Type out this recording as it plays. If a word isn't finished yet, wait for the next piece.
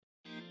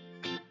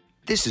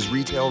This is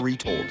Retail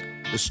Retold,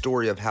 the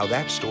story of how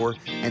that store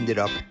ended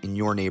up in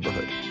your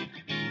neighborhood.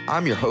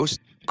 I'm your host,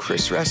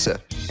 Chris Ressa,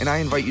 and I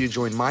invite you to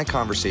join my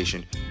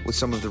conversation with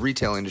some of the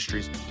retail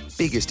industry's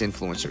biggest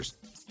influencers.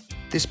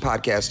 This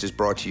podcast is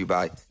brought to you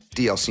by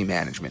DLC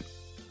Management.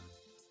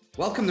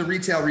 Welcome to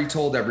Retail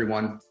Retold,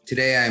 everyone.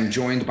 Today I am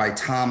joined by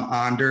Tom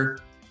Onder.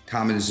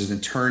 Tom is an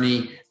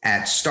attorney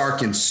at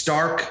Stark &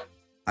 Stark.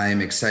 I am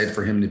excited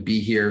for him to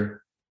be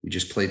here. We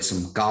just played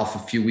some golf a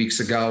few weeks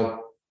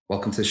ago.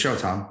 Welcome to the show,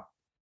 Tom.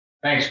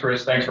 Thanks,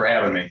 Chris. Thanks for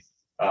having me.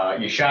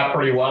 You shot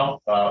pretty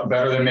well,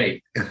 better than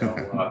me.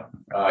 So,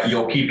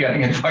 you'll keep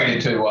getting invited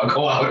to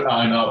go out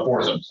on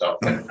foursome. So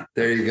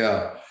there you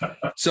go.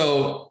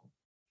 So,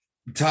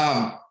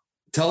 Tom,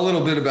 tell a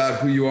little bit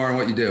about who you are and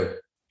what you do.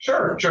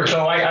 Sure.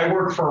 So I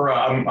work for.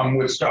 I'm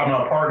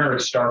a partner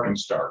at Stark &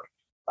 Stark,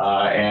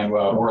 and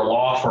we're a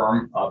law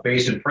firm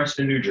based in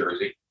Princeton, New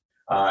Jersey.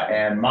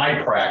 And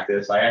my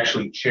practice, I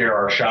actually chair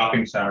our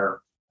shopping center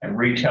and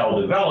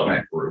retail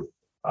development group.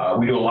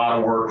 We do a lot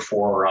of work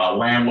for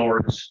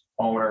landlords,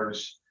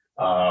 owners,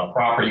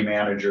 property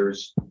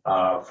managers,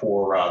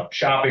 for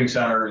shopping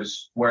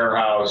centers,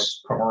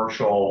 warehouse,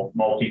 commercial,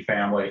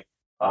 multifamily,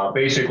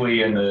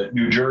 basically in the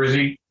New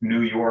Jersey,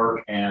 New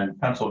York, and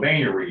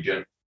Pennsylvania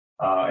region.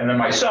 And then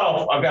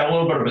myself, I've got a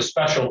little bit of a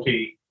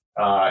specialty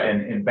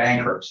in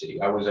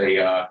bankruptcy. I was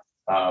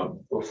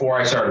before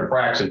I started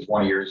practicing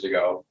 20 years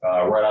ago,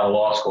 right out of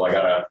law school, I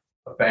got a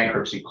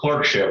bankruptcy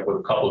clerkship with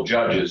a couple of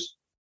judges,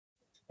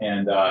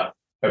 and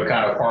I've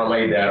kind of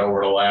parlayed that over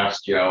the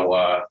last, 2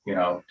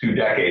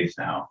 decades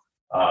now.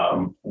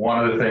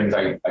 One of the things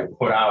I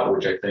put out,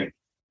 which I think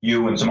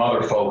you and some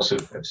other folks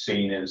have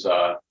seen, is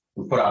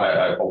we put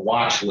out a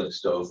watch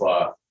list of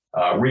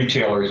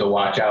retailers to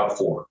watch out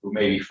for who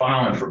may be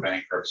filing for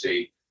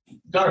bankruptcy.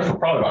 Done it for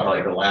probably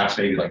about the last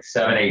maybe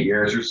 7-8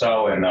 years or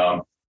so, and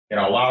a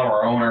lot of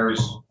our owners,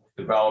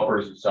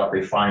 developers, and stuff,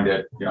 they find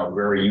it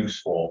very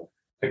useful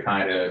to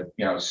kind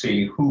of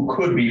see who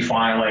could be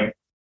filing.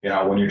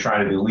 When you're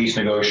trying to do lease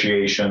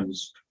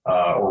negotiations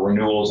or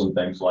renewals and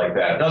things like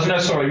that. It doesn't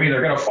necessarily mean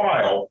they're going to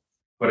file,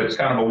 but it's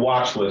kind of a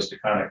watch list to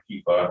kind of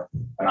keep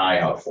an eye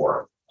out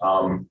for.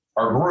 Our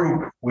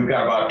group, we've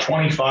got about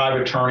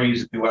 25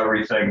 attorneys that do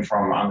everything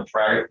from on the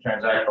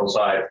transactional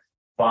side,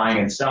 buying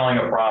and selling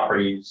of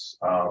properties.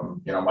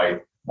 My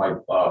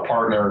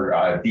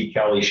partner, Dee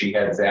Kelly, she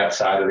heads that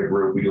side of the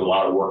group. We do a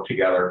lot of work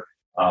together.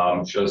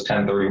 She does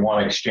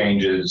 1031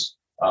 exchanges.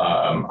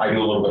 I do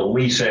a little bit of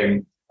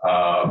leasing.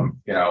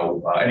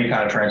 Any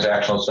kind of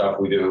transactional stuff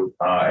we do.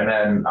 And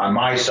then on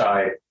my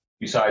side,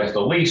 besides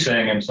the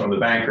leasing and some of the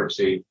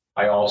bankruptcy,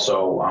 I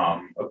also,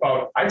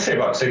 I'd say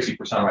about 60%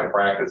 of my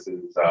practice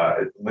is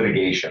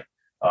litigation,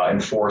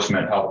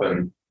 enforcement,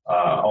 helping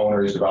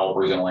owners,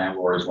 developers, and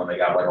landlords when they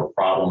got a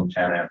problem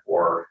tenant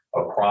or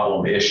a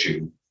problem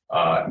issue,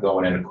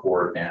 going into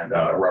court and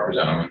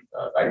representing them.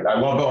 I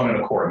love going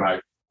into court,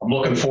 and I'm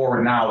looking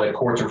forward now that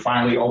courts are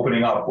finally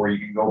opening up where you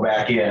can go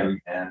back in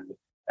and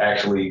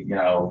actually,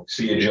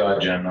 see a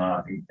judge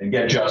and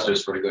get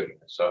justice for the good guys.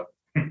 So,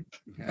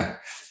 yeah.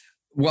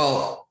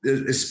 Well,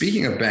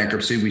 speaking of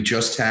bankruptcy, we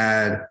just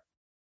had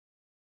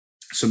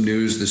some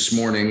news this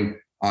morning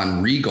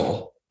on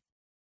Regal.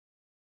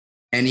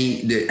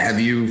 Have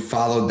you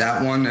followed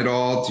that one at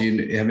all? Do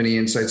you have any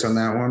insights on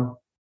that one?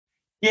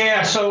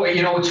 Yeah, so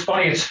it's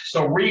funny.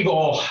 So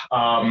Regal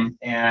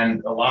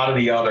and a lot of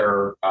the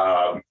other,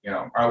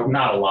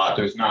 not a lot.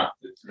 There's not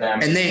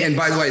them. And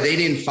by the way, they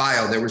didn't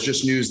file. There was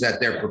just news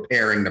that they're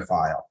preparing to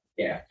file.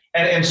 Yeah,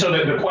 and so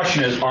the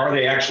question is, are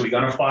they actually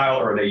going to file,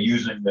 or are they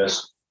using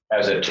this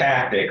as a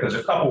tactic? Because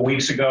a couple of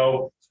weeks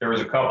ago, there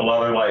was a couple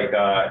other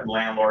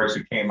landlords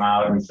who came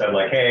out and said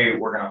hey,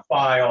 we're going to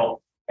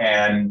file,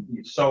 and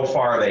so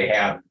far they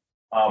haven't.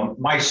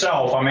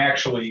 Myself, I'm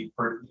actually,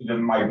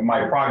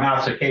 my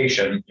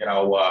prognostication,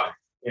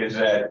 is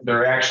that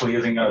there actually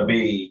isn't going to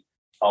be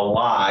a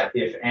lot,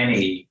 if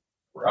any,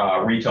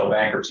 retail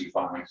bankruptcy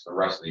filings the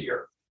rest of the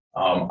year.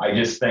 I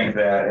just think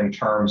that in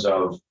terms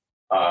of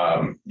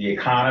the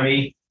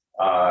economy,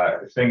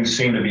 things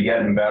seem to be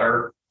getting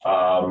better.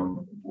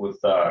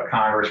 With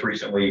Congress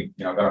recently,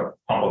 going to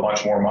pump a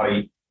bunch more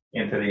money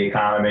into the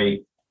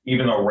economy,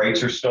 even though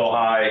rates are still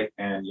high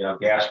and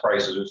gas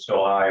prices are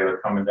still high, they're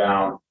coming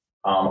down.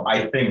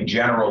 I think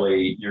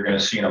generally you're going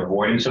to see an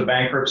avoidance of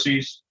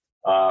bankruptcies,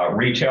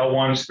 retail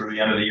ones through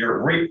the end of the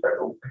year.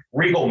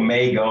 Regal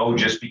may go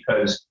just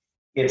because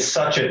it's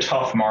such a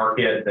tough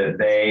market that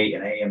they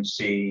and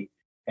AMC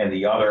and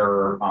the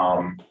other,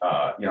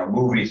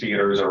 movie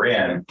theaters are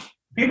in.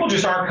 People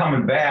just aren't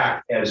coming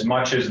back as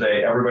much as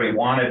everybody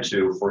wanted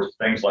to for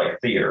things like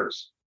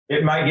theaters.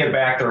 It might get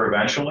back there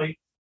eventually,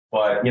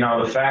 but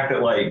the fact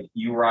that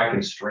you or I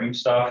can stream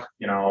stuff,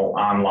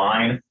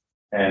 online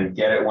and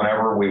get it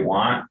whenever we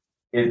want.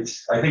 I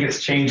think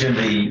it's changing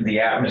the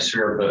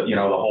atmosphere of the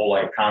whole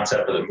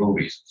concept of the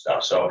movies and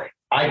stuff. So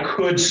I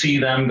could see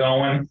them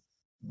going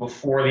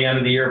before the end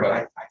of the year,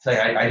 but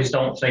I just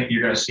don't think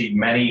you're going to see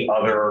many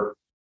other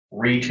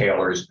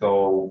retailers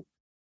go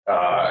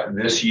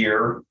this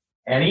year.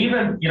 and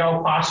even,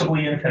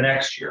 possibly into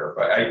next year.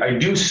 But I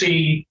do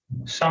see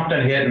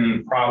something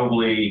hitting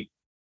probably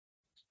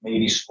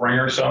maybe spring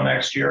or so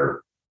next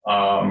year,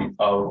 of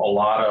a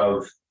lot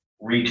of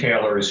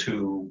retailers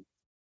who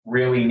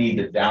really need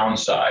to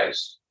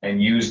downsize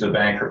and use the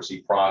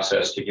bankruptcy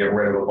process to get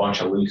rid of a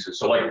bunch of leases.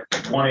 So like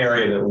one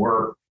area that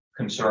we're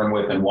concerned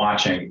with and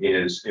watching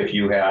is if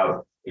you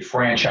have a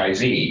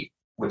franchisee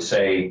with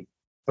say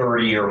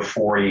 30 or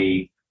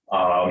 40,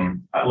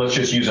 let's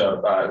just use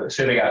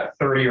say they got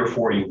 30 or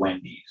 40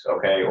 Wendy's,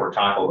 okay, or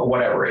Taco,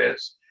 whatever it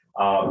is.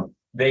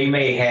 They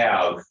may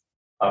have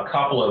a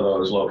couple of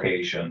those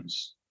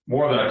locations,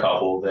 more than a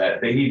couple, that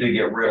they need to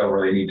get rid of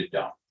or they need to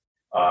dump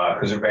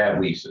because they're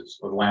bad leases,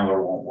 or the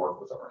landlord won't work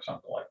with them or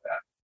something like that.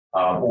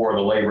 Or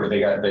the labor,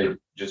 they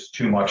just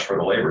too much for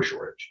the labor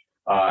shortage.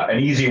 An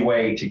easy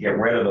way to get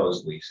rid of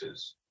those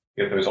leases,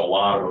 if there's a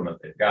lot of them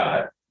that they've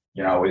got,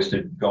 is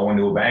to go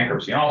into a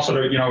bankruptcy and also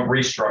to,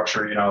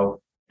 restructure,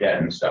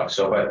 debt and stuff.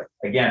 So, but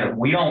again,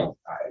 we don't,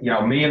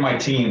 me and my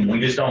team, we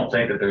just don't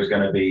think that there's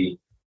going to be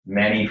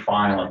many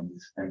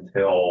filings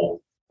until,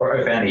 or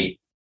if any,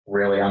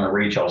 really on the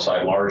retail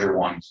side, larger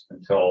ones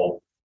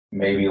until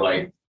maybe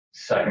like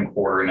second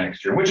quarter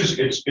next year, which is,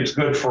 it's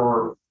good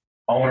for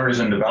owners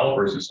and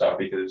developers and stuff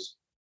because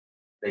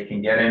they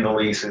can get into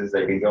leases,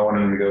 they can go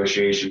into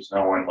negotiations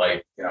knowing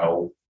that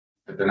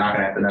they're not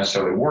going to have to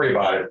necessarily worry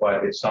about it,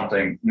 but it's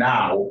something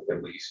now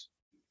at least,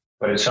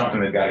 but it's something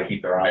they've got to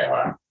keep their eye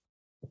on.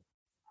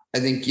 I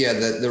think,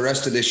 the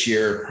rest of this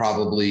year,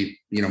 probably,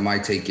 my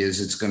take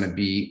is it's going to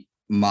be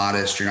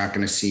modest. You're not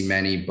going to see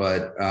many,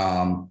 but,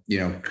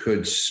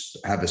 could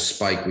have a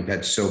spike. We've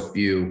had so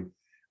few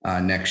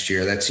next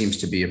year. That seems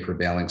to be a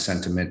prevailing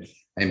sentiment.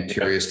 I'm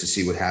curious to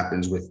see what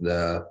happens with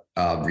the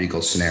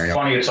Regal scenario.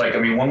 Funny, it's like,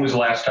 when was the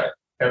last time?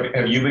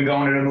 Have you been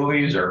going to the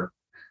movies or?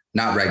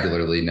 Not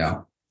regularly,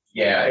 no.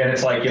 Yeah, and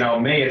it's like,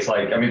 me, it's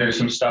like, there's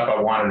some stuff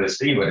I wanted to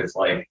see, but it's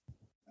like,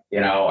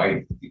 do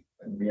I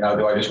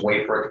just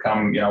wait for it to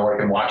come, or I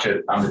can watch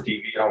it on the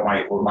TV,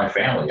 with my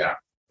family,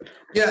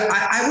 Yeah,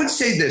 I would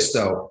say this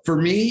though. For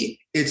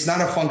me, it's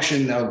not a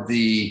function of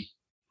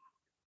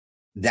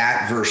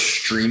that versus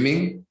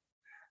streaming.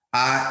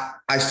 I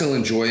still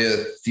enjoy a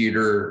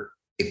theater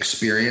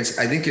experience.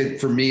 I think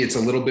for me, it's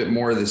a little bit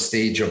more of the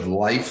stage of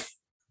life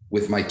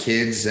with my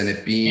kids and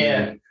it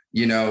being,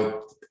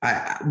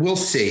 we'll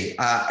see.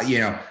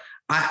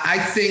 I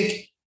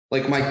think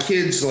like my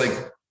kids,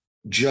 like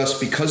just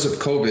because of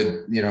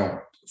COVID,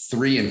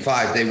 3 and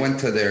 5, they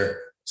went to their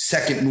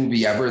second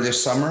movie ever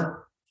this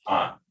summer.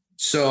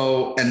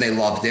 So, and they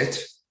loved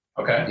it.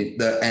 Okay.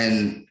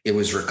 And it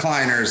was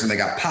recliners and they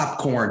got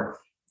popcorn.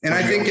 And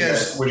I think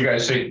what'd you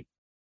guys see?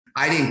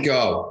 I didn't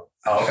go.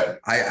 Oh, okay.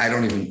 I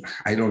don't even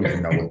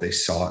know what they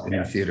saw in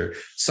the theater,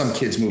 some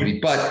kids movie,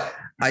 but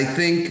I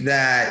think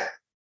that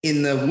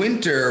in the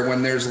winter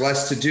when there's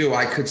less to do,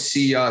 I could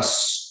see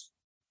us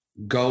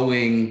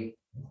going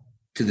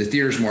to the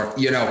theaters more,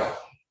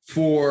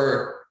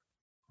 for,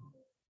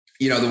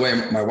 the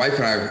way my wife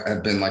and I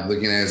have been like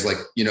looking at it is like,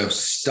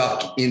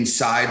 stuck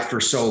inside for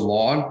so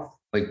long.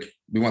 Like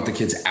we want the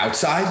kids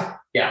outside.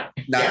 Yeah.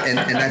 And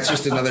that's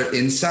just another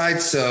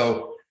inside.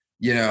 So,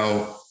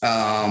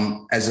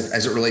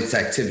 as it relates to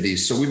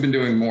activities. So we've been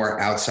doing more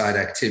outside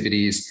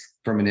activities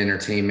from an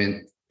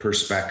entertainment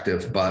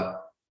perspective,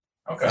 but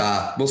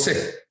we'll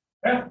see.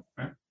 Yeah.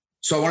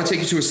 So I want to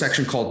take you to a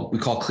section we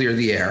call Clear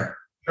the Air.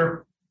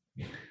 Sure.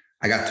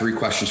 I got 3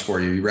 questions for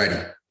you. You ready?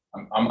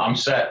 I'm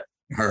set.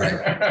 All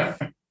right.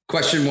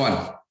 Question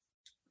 1.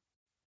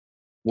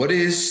 What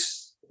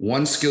is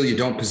one skill you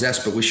don't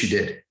possess but wish you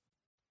did?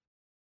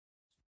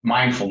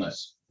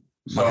 Mindfulness.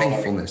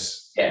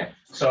 Mindfulness. Yeah.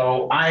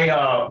 So I,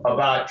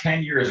 about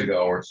 10 years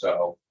ago or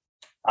so,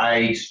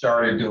 I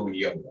started doing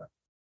yoga.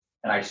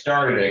 And I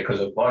started it because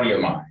a buddy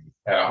of mine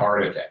had a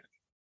heart attack.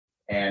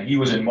 And he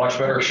was in much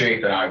better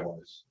shape than I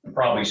was. And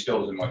probably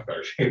still is in much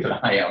better shape than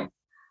I am.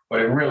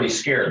 But it really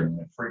scared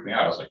me. It freaked me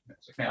out. I was like,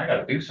 man, I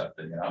got to do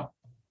something,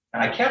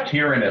 And I kept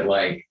hearing that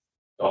like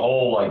the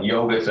whole like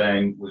yoga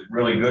thing was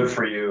really good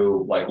for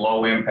you, like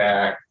low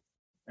impact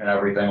and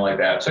everything like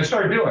that. So I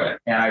started doing it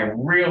and I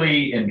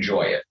really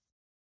enjoy it.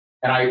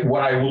 And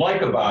what I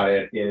like about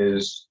it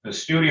is the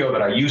studio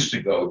that I used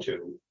to go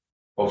to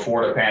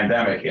before the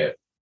pandemic hit,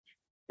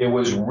 it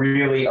was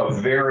really a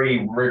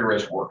very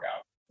rigorous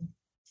workout.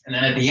 And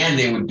then at the end,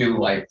 they would do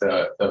like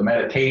the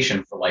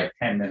meditation for like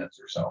 10 minutes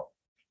or so.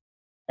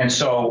 And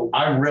so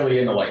I'm really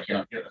into like,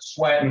 getting a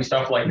sweat and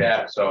stuff like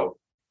that. So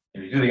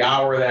you do the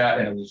hour of that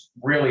and it was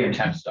really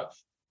intense stuff.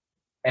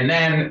 And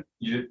then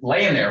you're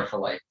laying there for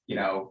like,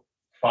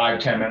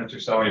 5-10 minutes or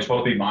so, and you're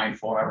supposed to be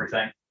mindful and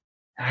everything.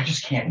 And I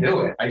just can't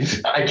do it. I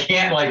just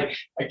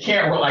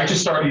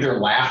start either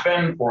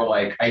laughing or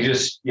like,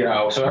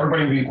 so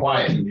everybody be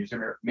quiet and you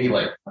hear me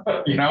like,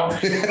 and then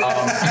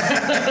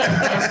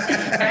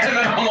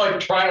I'm like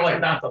trying to like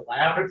not to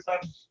laugh and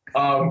stuff.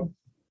 So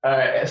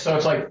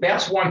it's like,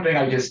 that's one thing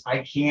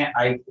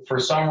for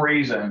some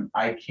reason,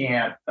 I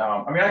can't,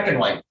 I can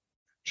like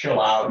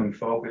chill out and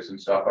focus and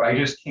stuff, but I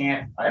just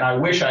can't. And I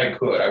wish I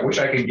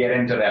could get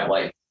into that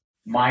like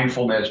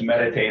mindfulness,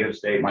 meditative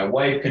state. My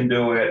wife can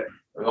do it.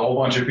 There's a whole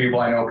bunch of people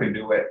I know can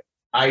do it.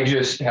 I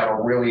just have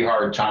a really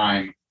hard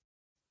time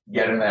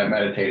getting in that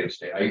meditative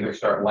state. I either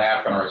start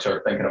laughing or I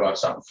start thinking about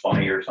something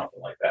funny or something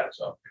like that.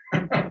 So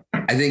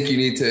I think you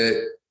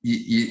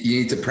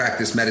need to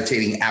practice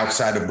meditating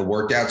outside of the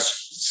workouts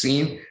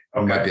scene.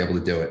 You might be able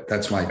to do it.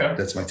 That's my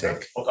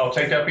take. I'll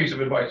take that piece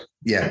of advice.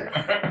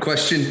 Yeah.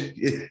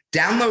 Question: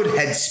 download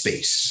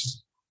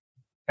Headspace.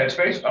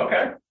 Headspace?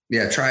 Okay.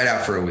 Yeah, try it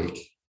out for a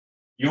week.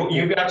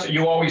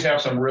 You always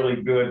have some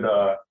really good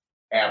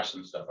apps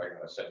and stuff, I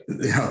gotta say.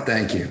 Oh,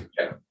 thank you.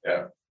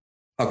 Yeah.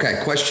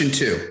 Okay, question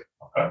 2.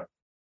 Okay.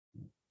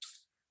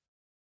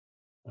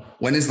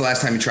 When is the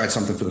last time you tried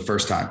something for the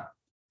first time?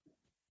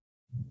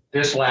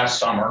 This last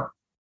summer,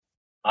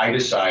 I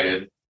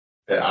decided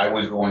that I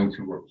was going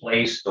to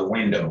replace the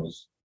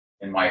windows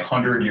in my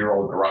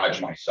 100-year-old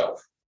garage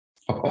myself.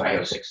 Oh. I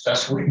have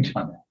successfully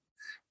done that.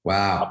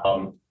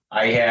 Wow.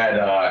 I had,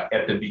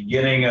 at the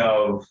beginning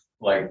of,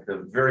 like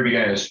the very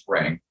beginning of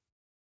spring,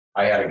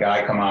 I had a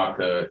guy come out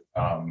to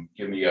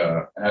give me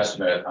an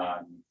estimate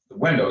on the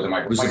windows in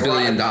my. It was $1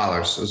 billion. It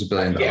was $1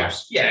 billion.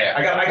 Yeah.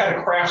 I got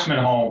a Craftsman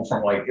home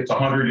from it's a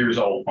 100 years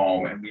old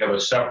home, and we have a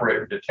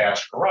separate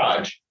detached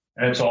garage,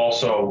 and it's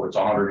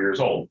 100 years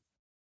old.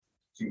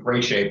 It's in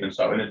great shape and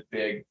stuff, and it's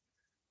big.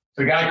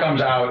 So the guy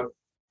comes out,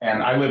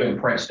 and I live in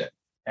Princeton,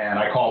 and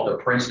I call it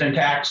the Princeton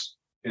tax.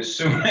 As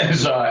soon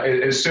as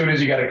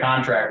you get a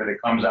contractor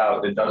that comes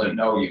out that doesn't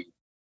know you,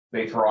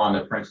 they throw on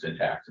the Princeton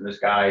tax. And this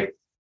guy,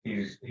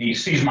 he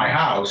sees my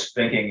house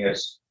thinking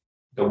it's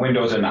the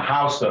windows in the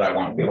house that I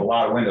want. We have a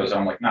lot of windows.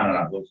 I'm like,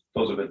 no,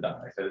 those have been done.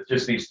 I said, it's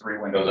just these 3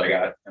 windows I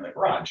got in the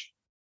garage.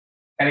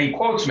 And he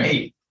quotes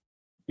me.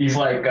 He's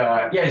like,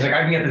 I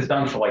can get this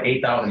done for like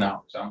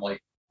 $8,000. I'm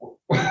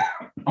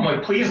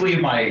like, please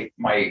leave my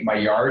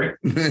yard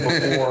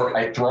before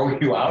I throw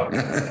you out.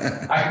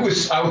 I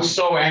was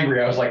so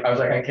angry. I was like,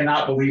 I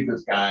cannot believe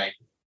this guy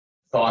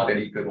thought that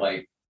he could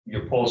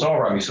pull us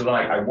over on me. So then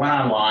I went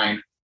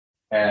online,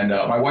 and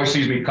my wife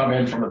sees me come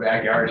in from the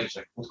backyard. She's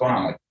like, what's going on?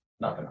 I'm like,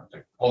 nothing. I was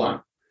like, hold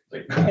on.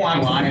 Go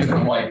online and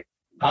I'm like,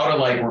 how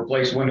to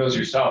replace windows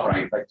yourself.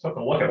 And I took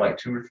a look at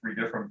 2 or 3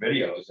 different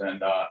videos,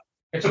 and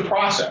it's a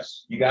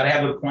process. You got to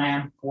have a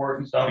plan for it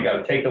and stuff. You got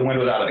to take the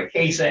windows out of the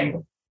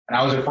casing. And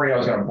I was afraid I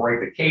was going to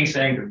break the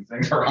casing because these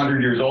things are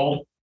 100 years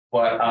old.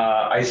 But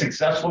I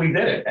successfully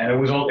did it, and it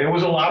was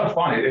a lot of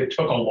fun. It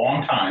took a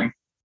long time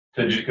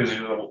because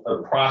there's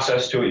a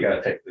process to it. You got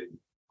to take the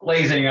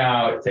glazing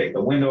out, take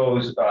the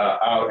windows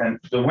out, and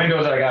the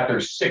windows I got,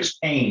 there's 6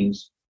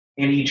 panes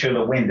in each of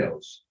the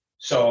windows.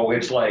 So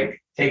it's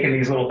like taking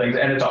these little things,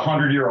 and it's a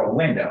 100-year-old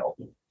window.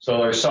 So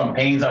there's some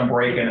panes I'm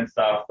breaking and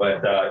stuff.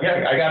 But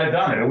I got it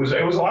done, and it was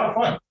a lot of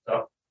fun.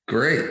 So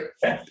great.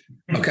 Yeah.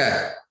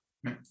 Okay.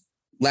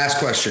 Last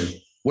question.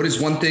 What is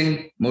one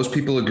thing most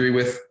people agree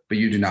with, but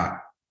you do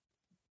not?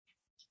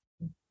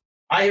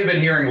 I have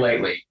been hearing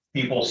lately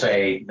people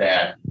say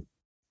that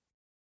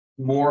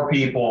more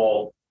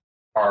people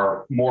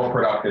are more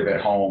productive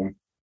at home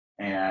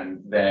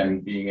and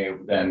then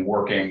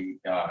working,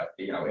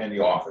 in the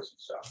office and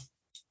stuff.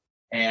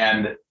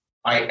 And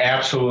I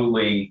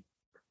absolutely,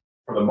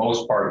 for the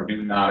most part,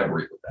 do not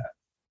agree with that.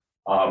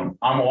 I'm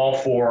all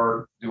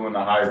for doing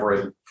the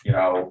hybrid,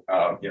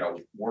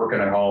 working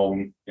at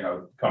home,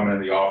 coming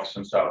in the office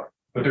and stuff.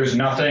 But there's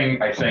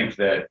nothing, I think,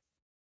 that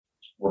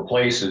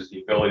replaces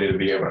the ability to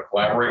be able to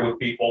collaborate with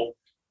people,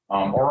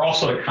 or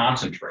also to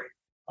concentrate.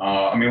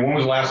 When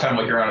was the last time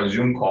you're on a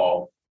Zoom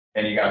call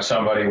and you got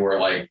somebody where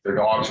their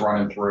dog's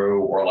running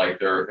through, or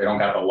they don't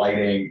got the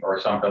lighting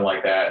or something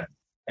like that?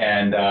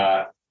 And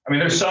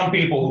there's some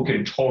people who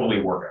can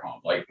totally work at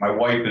home. Like my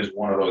wife is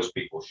one of those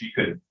people.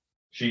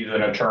 She's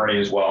an attorney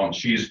as well, and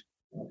she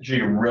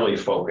can really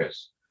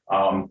focus.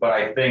 But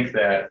I think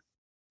that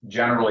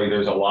generally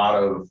there's a lot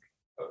of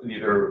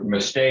either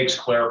mistakes,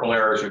 clerical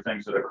errors, or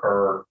things that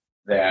occur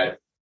that,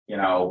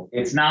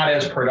 it's not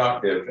as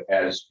productive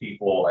as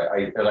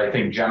I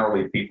think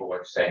generally people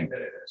are saying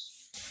that it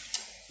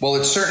is. Well,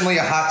 it's certainly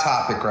a hot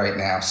topic right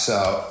now.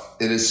 So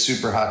it is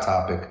super hot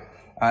topic.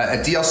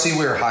 At DLC,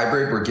 we're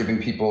hybrid. We're giving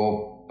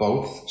people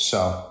both.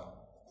 So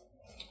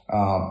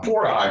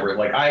for a hybrid,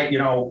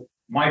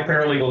 my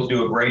paralegals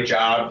do a great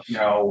job,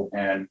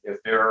 and if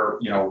they're,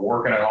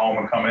 working at home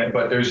and coming in,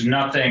 but there's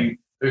nothing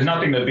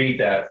to beat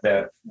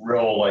that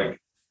real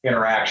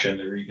interaction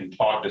that you can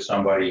talk to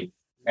somebody,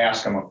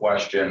 ask them a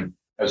question,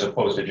 as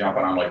opposed to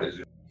jumping on a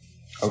Zoom.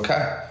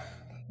 Okay.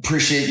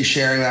 Appreciate you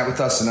sharing that with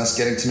us and us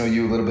getting to know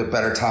you a little bit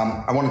better,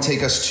 Tom. I want to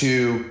take us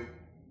to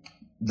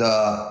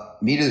the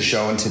meat of the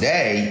show. And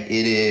today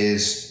it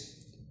is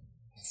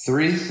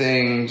 3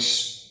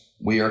 things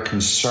we are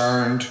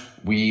concerned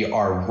we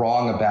are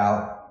wrong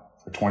about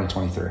for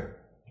 2023.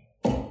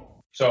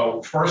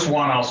 So first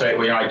one, I'll say,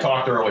 I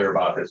talked earlier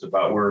about this,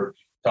 we're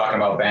talking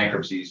about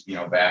bankruptcies,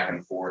 back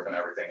and forth and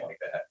everything like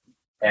that.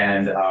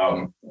 And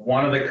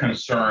one of the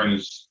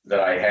concerns that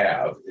I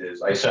have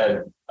is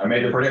I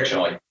made the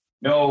prediction,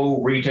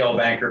 no retail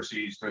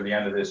bankruptcies through the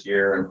end of this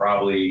year, and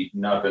probably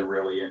nothing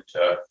really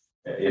into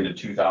into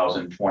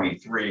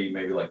 2023,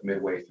 maybe like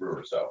midway through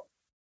or so.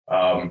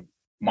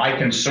 My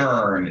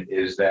concern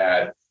is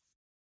that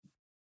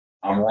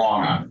I'm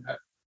wrong on that.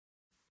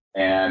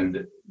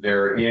 And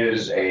there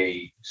is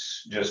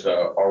just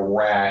a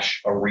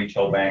rash of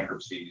retail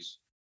bankruptcies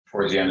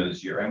towards the end of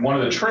this year. And one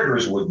of the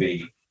triggers would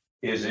be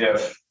is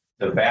if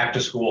the back to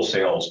school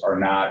sales are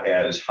not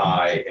as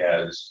high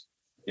as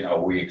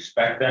we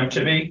expect them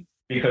to be,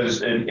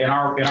 because in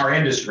our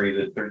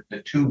industry,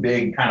 the two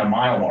big kind of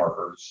mile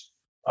markers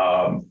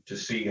to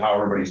see how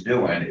everybody's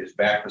doing is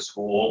back to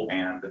school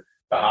and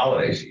the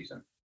holiday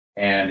season.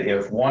 And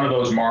if one of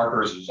those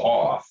markers is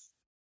off,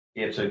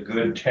 it's a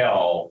good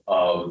tell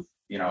of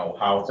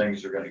how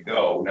things are going to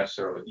go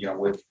necessarily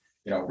with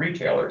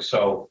retailers.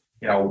 So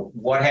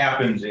what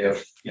happens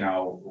if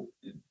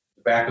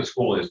back to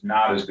school is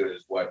not as good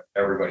as what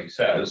everybody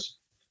says,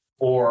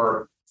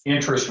 or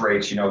interest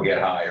rates get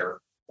higher,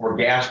 or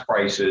gas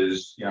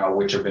prices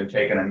which have been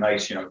taking a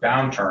nice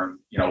downturn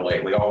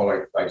lately,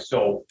 although I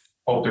still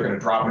hope they're going to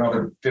drop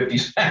another 50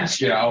 cents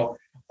turn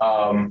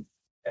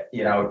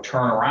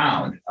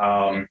around.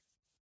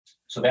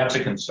 So that's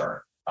a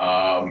concern.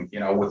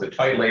 With the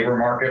tight labor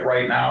market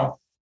right now,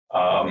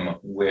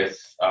 with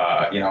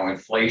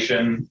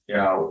inflation,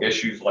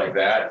 issues like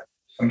that,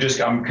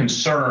 I'm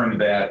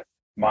concerned that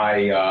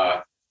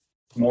my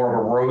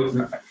more of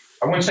a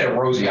I wouldn't say a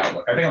rosy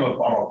outlook. I think I'm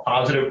a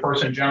positive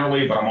person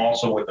generally, but I'm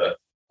also with a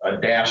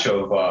dash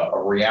of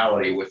a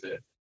reality with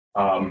it,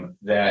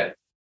 that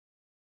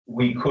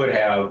you could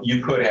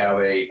have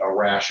a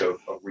rash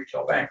of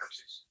retail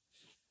bankruptcies.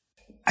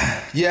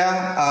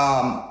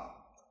 Yeah,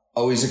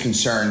 always a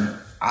concern.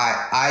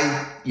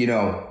 I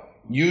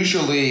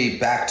usually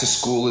back to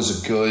school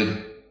is a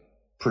good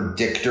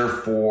predictor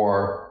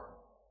for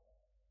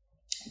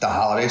the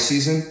holiday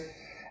season.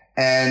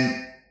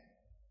 And,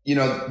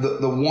 the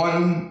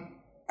one,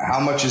 how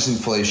much is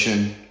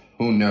inflation?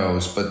 Who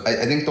knows? But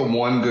I think the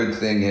one good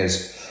thing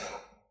is,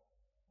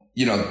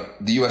 the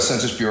U.S.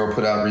 Census Bureau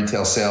put out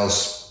retail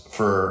sales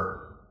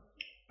for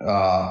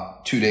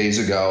 2 days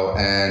ago,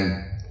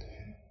 and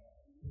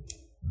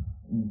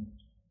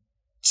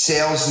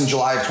sales in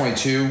July of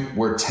 22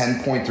 were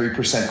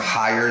 10.3%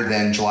 higher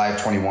than July of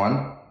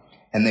 21,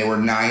 and they were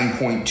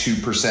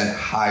 9.2%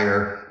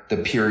 higher the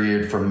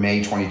period from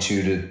May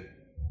 22 to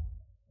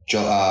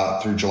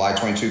through July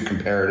 22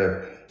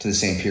 comparative to the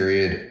same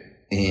period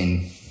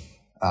in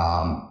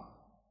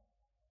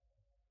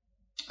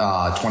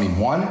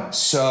 21.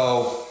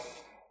 So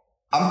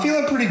I'm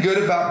feeling pretty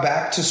good about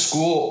back to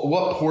school.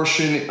 What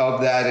portion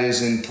of that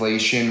is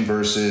inflation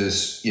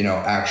versus,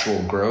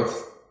 actual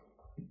growth?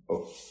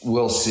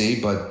 We'll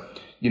see, but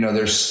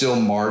there's still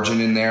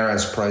margin in there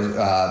as price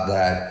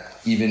that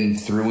even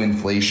through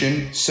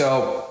inflation.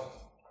 So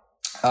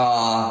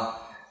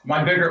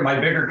my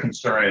bigger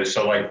concern is,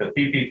 so like the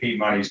PPP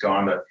money's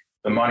gone,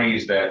 the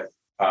monies that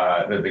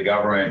the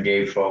government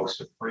gave folks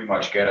to pretty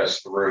much get us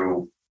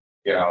through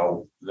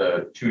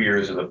the 2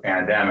 years of the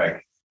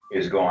pandemic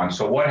is gone.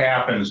 So what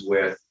happens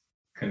with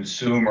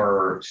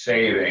consumer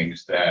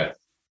savings that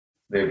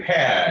they've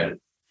had?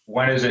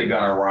 When is it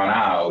going to run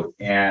out?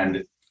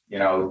 And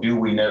do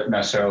we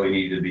necessarily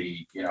need to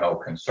be,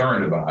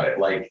 concerned about it?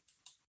 Like,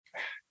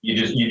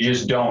 you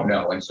just don't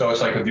know. And so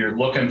it's like, if you're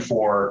looking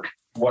for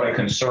what a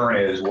concern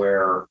is,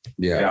 where,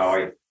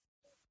 I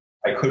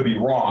could be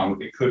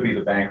wrong. It could be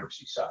the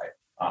bankruptcy side.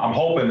 I'm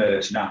hoping that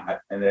it's not,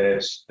 and that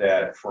it's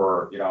that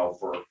for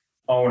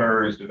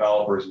owners,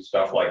 developers and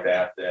stuff like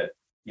that,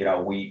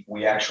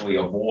 we actually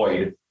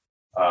avoid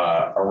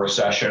a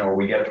recession, or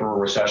we get through a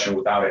recession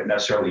without it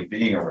necessarily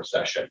being a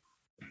recession.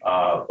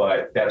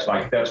 But that's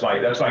my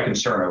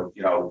concern of,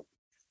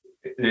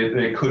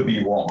 it could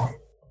be wrong.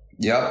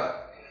 Yep.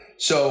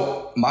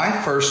 So my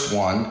first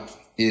one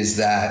is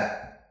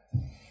that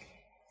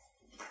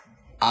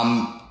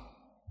I'm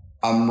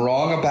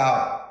wrong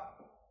about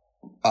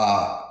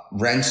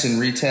rents in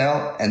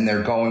retail, and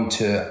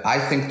I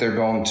think they're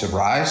going to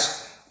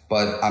rise,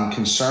 but I'm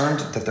concerned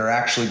that they're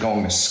actually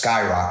going to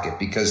skyrocket,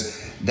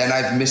 because then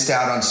I've missed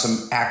out on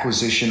some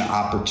acquisition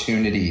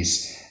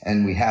opportunities,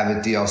 and we have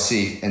at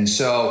DLC. And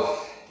so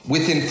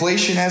with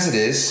inflation as it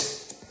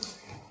is,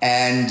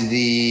 and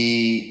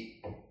the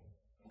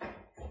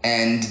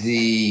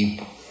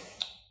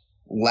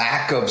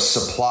lack of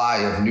supply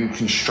of new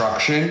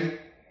construction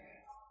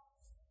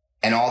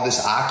and all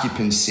this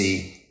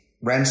occupancy,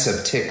 rents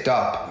have ticked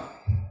up,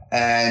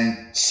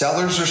 and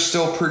sellers are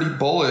still pretty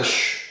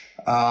bullish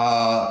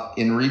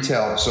in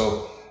retail.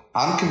 So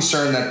I'm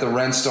concerned that the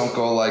rents don't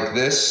go like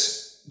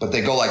this, but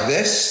they go like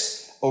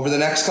this over the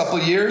next couple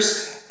of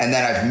years. And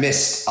then I've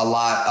missed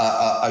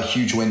a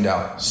huge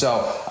window.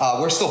 So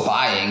we're still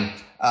buying,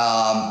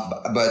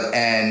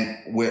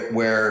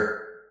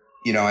 where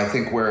I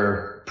think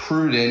we're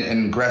prudent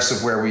and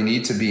aggressive where we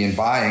need to be in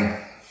buying.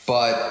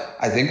 But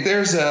I think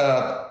there's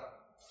a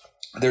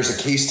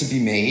case to be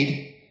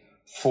made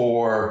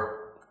for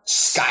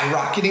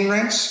skyrocketing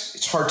rents.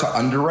 It's hard to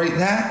underwrite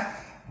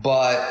that,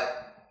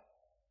 but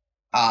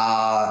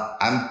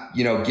I'm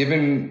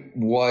given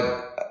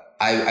what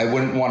I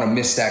wouldn't want to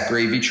miss that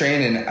gravy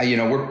train. And, you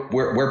know,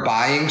 we're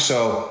buying,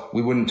 so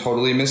we wouldn't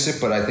totally miss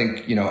it. But I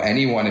think, you know,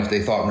 anyone, if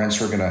they thought rents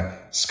were going to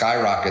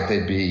skyrocket,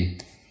 they'd be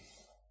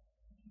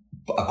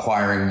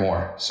acquiring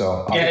more.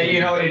 So yeah,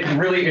 you know,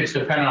 it's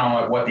dependent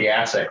on what the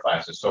asset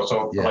class is.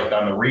 So yeah. Like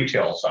on the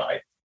retail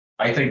side,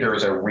 I think there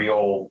is a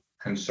real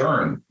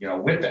concern, you know,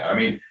 with that. I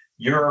mean,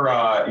 your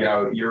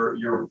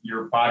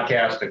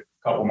podcast a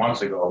couple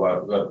months ago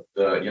about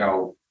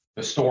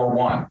the store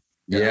one,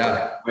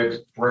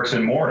 with bricks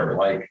and mortar,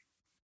 like,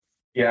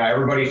 yeah,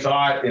 everybody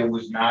thought it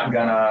was not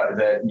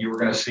that you were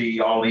gonna see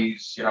all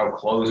these, you know,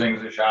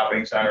 closings of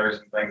shopping centers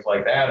and things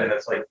like that. And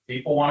it's like,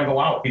 people want to go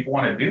out, people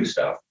want to do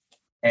stuff.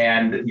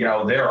 And, you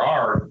know, there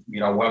are, you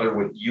know, whether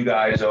with you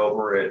guys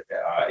over at,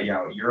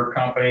 your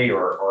company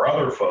or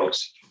other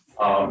folks,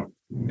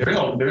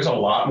 there's a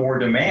lot more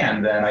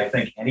demand than I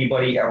think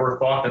anybody ever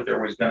thought that there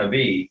was going to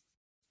be,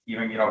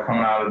 even, you know,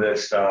 coming out of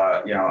this,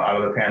 out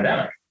of the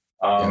pandemic.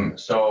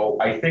 So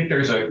I think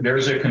there's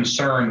a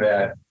concern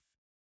that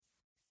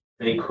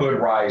they could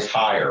rise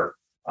higher.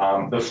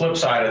 The flip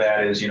side of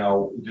that is, you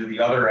know, do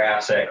the other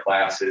asset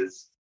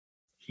classes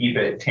keep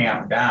it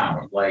tamped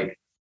down? Like,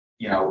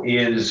 you know,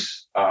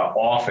 is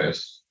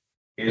office,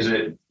 is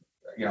it,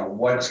 you know,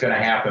 what's going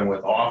to happen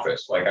with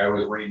office? Like I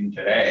was reading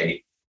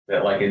today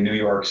that like in New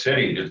York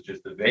City,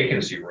 just the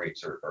vacancy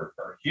rates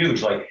are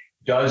huge. Like,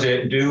 does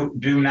it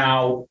do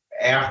now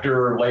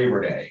after Labor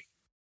Day?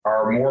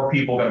 Are more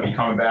people going to be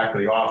coming back to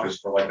the office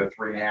for like the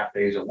 3.5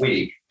 days a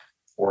week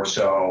or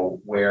so,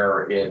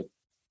 where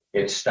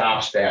it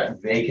stops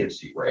that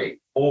vacancy rate?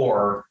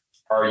 Or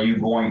are you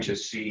going to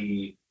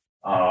see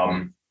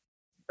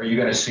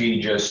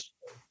just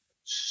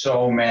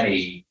so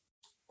many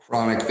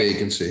chronic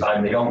vacancy?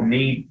 And they don't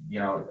need, you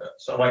know,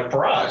 so like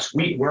for us,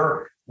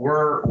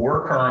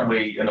 we're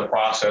currently in the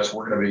process.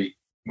 We're going to be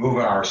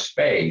moving our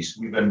space.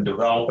 We've been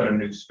developing a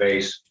new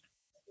space,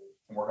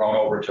 and we're going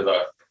over to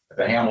the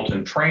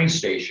Hamilton train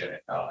station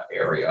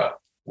area,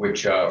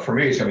 which for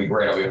me is going to be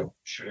great. I'll be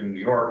shooting in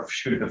New York,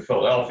 shooting in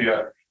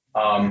Philadelphia.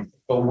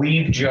 But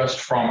we've just,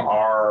 from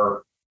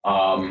our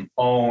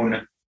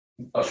own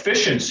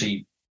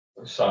efficiency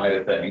side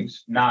of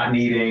things, not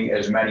needing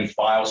as many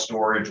file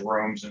storage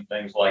rooms and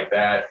things like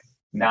that,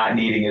 not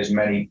needing as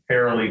many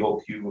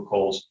paralegal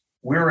cubicles,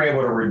 we were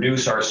able to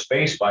reduce our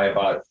space by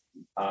about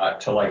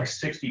to like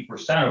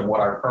 60% of what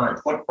our current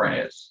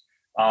footprint is.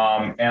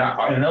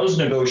 And those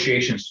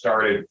negotiations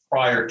started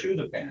prior to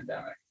the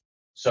pandemic.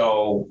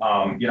 So,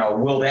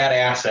 will that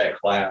asset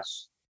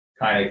class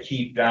kind of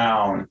keep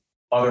down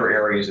other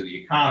areas of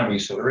the economy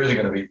so there isn't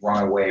going to be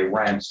runaway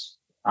rents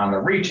on the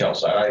retail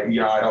side?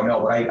 I don't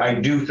know, but I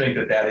do think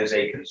that is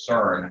a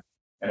concern,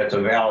 and it's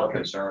a valid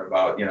concern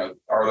about, you know,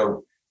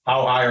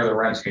 how high are the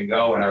rents can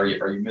go, and are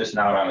you missing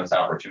out on this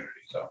opportunity?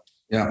 So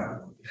yeah.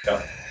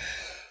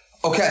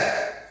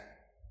 Okay.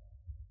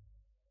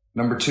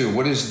 Number 2.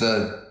 What is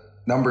the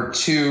number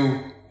 2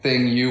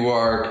 thing you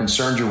are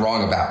concerned you're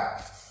wrong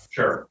about?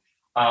 Sure.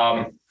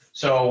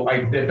 So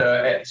at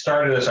the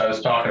start of this, I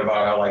was talking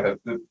about how like a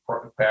good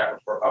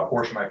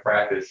portion of my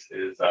practice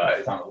is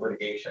on the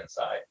litigation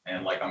side,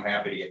 and like I'm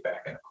happy to get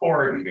back into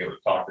court and be able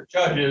to talk to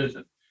judges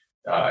and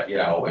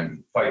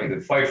and fight a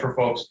good fight for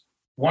folks.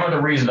 One of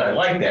the reasons I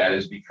like that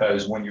is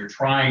because when you're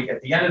trying,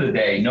 at the end of the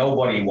day,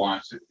 nobody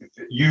wants, if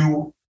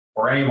you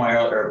or any of my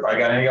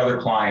other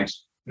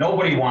clients,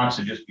 nobody wants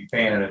to just be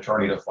paying an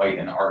attorney to fight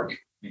and argue.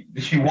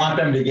 You want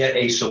them to get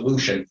a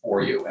solution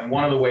for you, and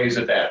one of the ways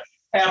that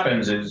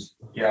happens is,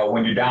 you know,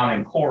 when you're down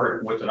in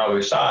court with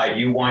another side,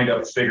 you wind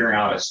up figuring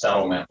out a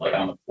settlement like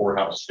on the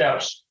courthouse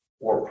steps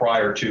or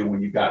prior to,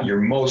 when you've got your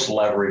most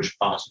leverage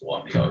possible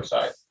on the other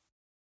side.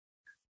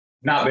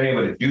 Not been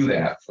able to do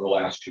that for the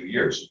last 2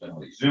 years. There's been all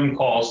these Zoom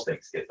calls,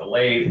 things get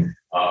delayed.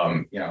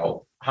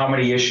 How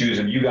many issues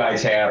have you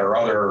guys had, or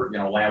other, you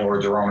know,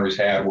 landlords or owners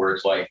had, where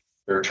it's like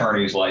their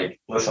attorney's like,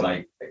 listen,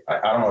 I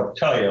don't know what to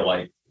tell you,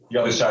 like the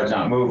other side's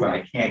not moving,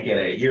 I can't get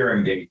a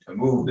hearing date to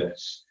move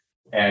this.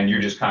 And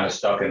you're just kind of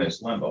stuck in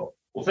this limbo.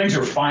 Well, things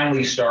are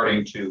finally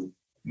starting to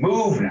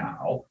move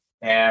now,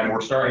 and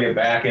we're starting to get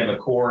back into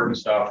court and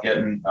stuff,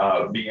 being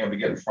able to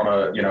get in front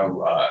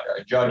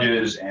of,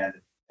 judges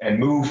and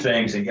move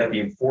things and get the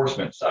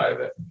enforcement side of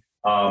it.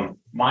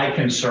 My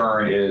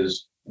concern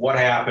is what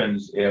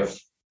happens if,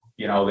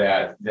 you know,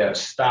 that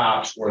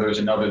stops, or there's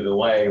another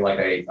delay, like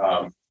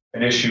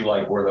an issue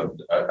like where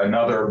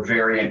another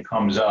variant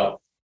comes up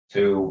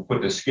to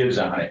put the skids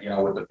on it, you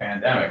know, with the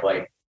pandemic.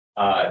 Like,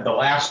 the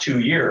last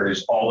 2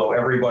 years, although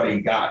everybody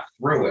got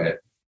through it,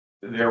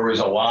 there was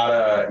a lot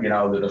of, you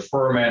know, the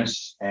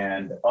deferments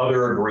and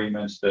other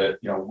agreements that,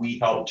 you know, we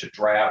helped to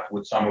draft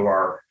with some of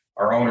our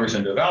owners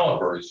and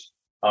developers.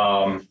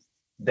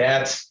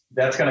 That's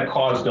going to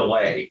cause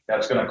delay.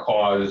 That's going to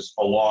cause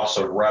a loss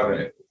of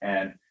revenue.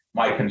 And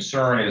my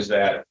concern is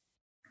that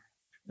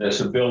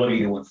this ability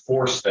to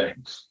enforce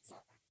things,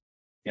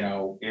 you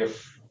know,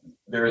 if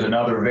there's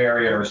another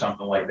variant or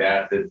something like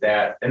that,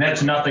 and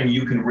that's nothing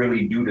you can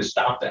really do to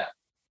stop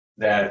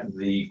that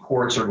the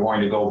courts are going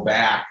to go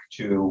back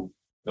to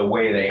the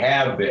way they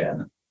have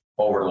been.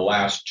 over the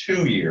last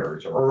 2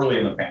 years, early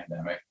in the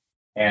pandemic,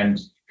 and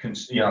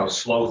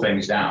slow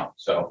things down.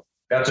 So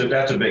that's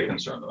a big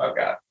concern that I've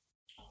got.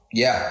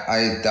 Yeah,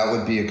 that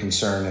would be a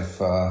concern if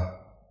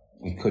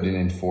we couldn't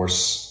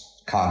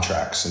enforce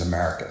contracts in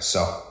America.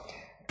 So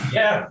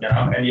yeah,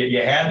 and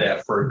you had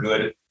that for a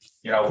good,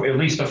 at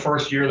least the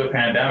first year of the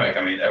pandemic.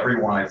 I mean,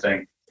 everyone, I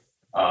think,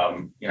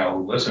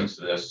 who listens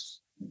to this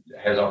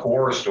has a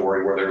horror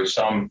story where there was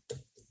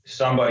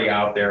somebody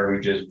out there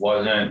who just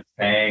wasn't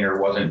paying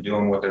or wasn't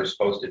doing what they're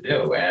supposed to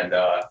do. And,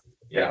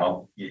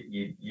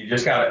 you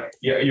just gotta,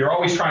 you're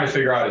always trying to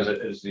figure out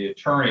as the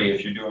attorney,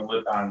 if you're doing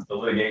on the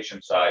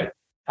litigation side,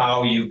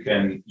 how you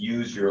can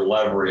use your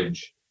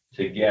leverage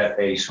to get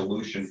a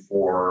solution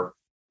for,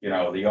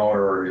 the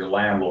owner or your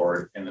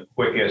landlord in the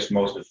quickest,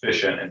 most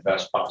efficient and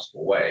best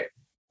possible way.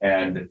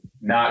 And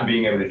not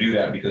being able to do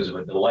that because of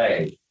a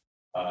delay,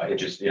 it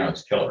just,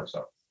 it's killer.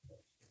 So.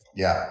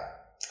 Yeah.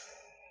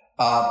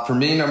 For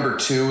me, number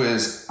 2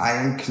 is I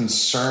am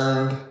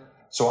concerned.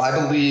 So I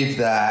believe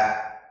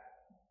that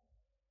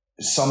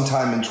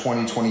sometime in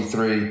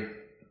 2023,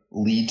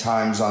 lead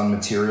times on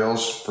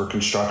materials for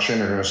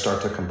construction are going to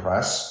start to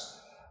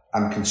compress.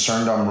 I'm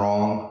concerned I'm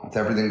wrong with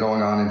everything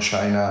going on in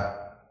China,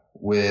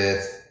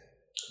 with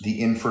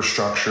the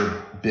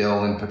infrastructure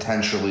bill and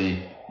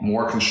potentially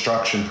more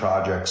construction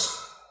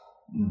projects.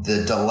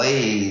 The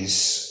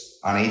delays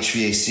on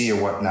HVAC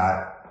or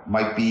whatnot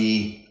might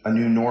be a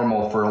new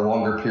normal for a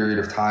longer period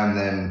of time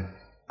than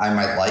I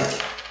might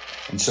like.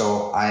 And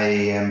so I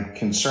am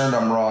concerned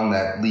I'm wrong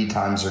that lead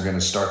times are going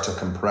to start to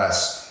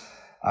compress.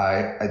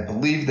 I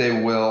believe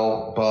they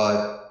will,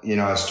 but,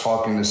 I was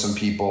talking to some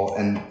people,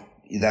 and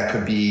that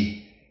could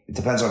be, it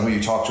depends on who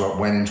you talk to,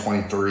 when in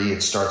 23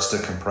 it starts to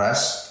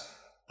compress.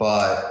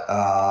 But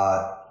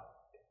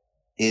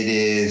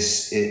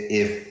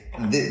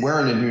if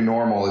we're in a new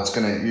normal, you're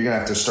going to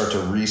have to start to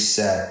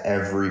reset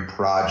every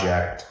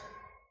project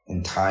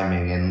and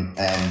timing. And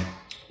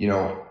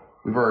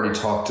we've already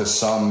talked to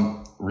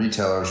some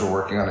retailers who are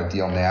working on a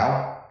deal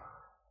now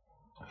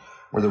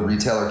where the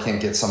retailer can't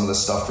get some of the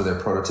stuff for their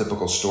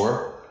prototypical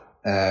store.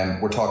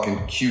 And we're talking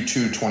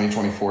Q2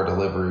 2024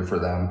 delivery for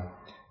them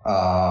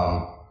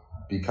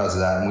because of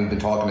that. And we've been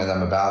talking to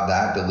them about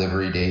that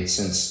delivery date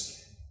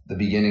since the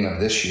beginning of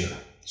this year.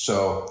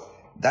 So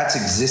that's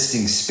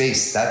existing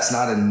space. That's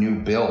not a new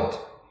build.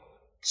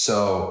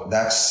 So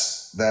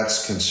that's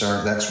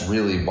concern. That's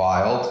really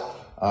wild.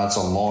 It's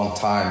a long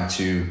time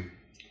to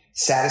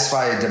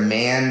satisfy a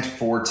demand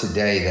for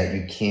today that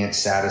you can't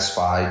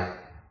satisfy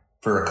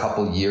for a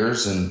couple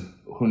years, and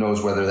who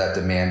knows whether that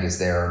demand is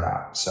there or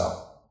not.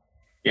 So,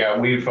 yeah,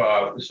 we do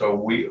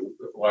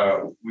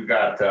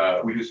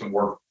some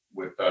work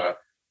with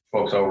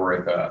folks over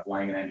at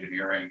Langen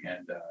Engineering,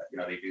 and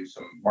they do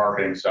some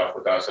marketing stuff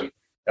with us, and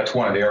that's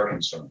one of their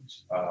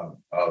concerns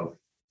of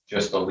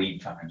just the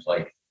lead times.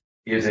 Like,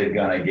 is it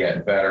going to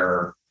get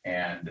better,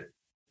 and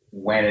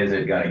when is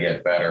it going to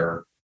get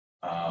better?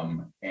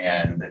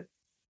 And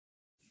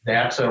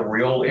that's a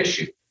real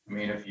issue. I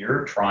mean, if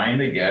you're trying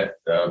to get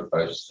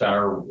a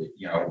center,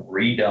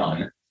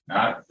 redone,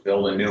 not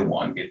build a new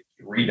one, get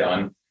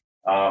redone,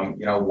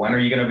 when are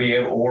you going to be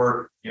able,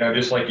 or,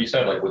 just like you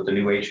said, like with the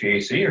new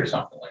HVAC or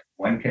something, like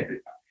when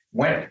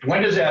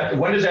does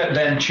that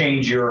then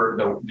change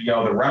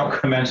the rental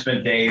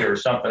commencement date or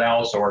something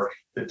else, or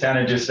the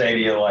tenant just say to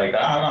you, like,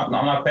 I'm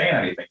not paying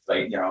anything.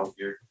 Like,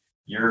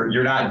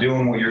 you're not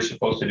doing what you're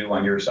supposed to do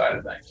on your side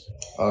of things.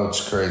 Oh,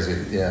 it's crazy.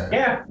 Yeah.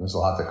 Yeah. There's a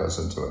lot that goes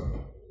into it.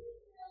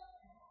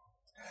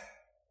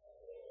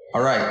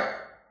 All right.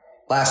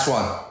 Last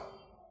one.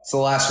 It's the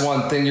last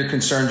one thing you're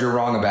concerned you're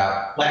wrong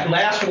about.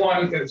 Last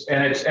one,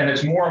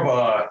 it's more of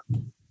a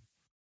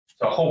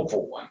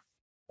hopeful one.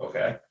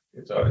 Okay.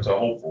 It's a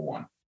hopeful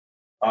one.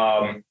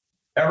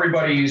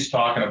 Everybody's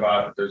talking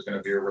about that there's going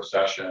to be a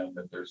recession,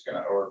 that there's going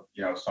to, or,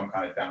 some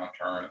kind of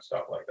downturn and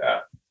stuff like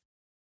that.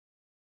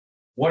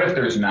 What if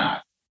there's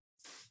not?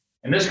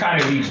 And this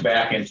kind of leads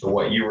back into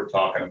what you were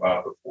talking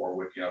about before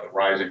with, the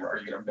rising, are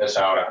you going to miss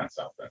out on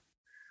something?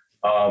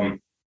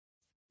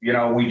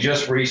 We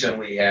just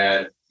recently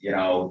had,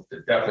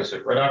 the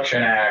Deficit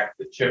Reduction Act,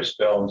 the CHIPS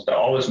bill and stuff,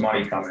 all this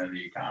money coming into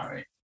the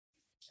economy,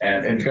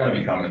 and it's going to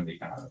be coming into the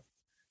economy.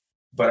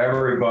 But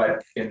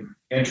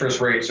interest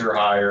rates are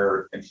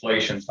higher,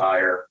 inflation's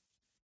higher.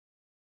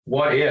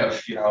 What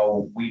if,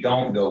 we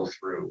don't go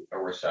through a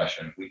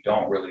recession? We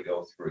don't really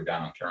go through a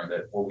downturn,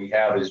 that what we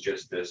have is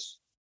just this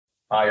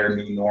higher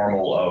new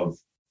normal of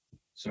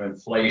some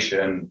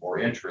inflation or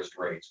interest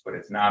rates, but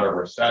it's not a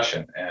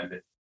recession. And,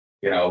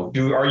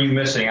 are you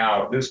missing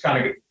out? This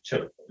kind of,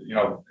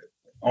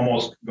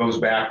 almost goes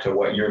back to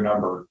what your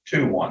number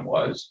 2 one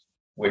was,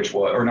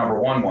 or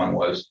number 1 one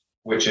was,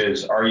 which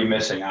is, are you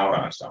missing out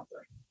on something?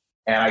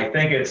 And I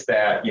think it's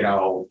that,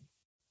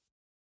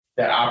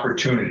 that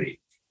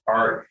opportunity.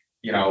 What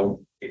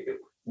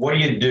do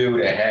you do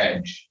to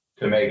hedge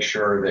to make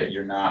sure that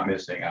you're not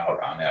missing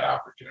out on that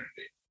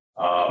opportunity?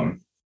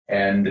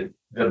 And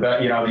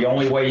the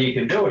only way you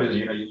can do it is,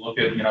 you look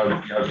at,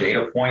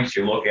 data points,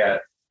 you look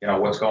at,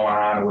 what's going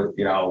on with,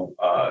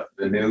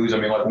 the news. I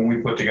mean, like when we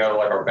put together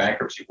like our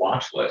bankruptcy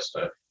watch list,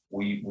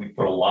 we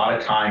put a lot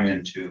of time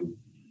into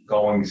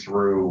going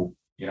through,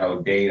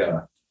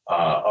 data,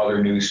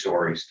 other news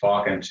stories,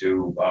 talking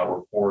to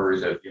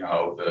reporters that,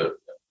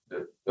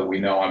 that we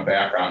know on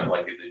background,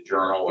 like the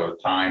Journal or the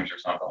Times or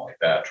something like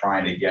that,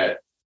 trying to get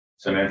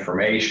some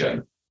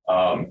information.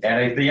 And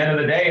at the end of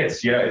the day,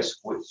 it's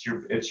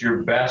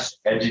your best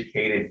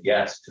educated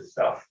guess to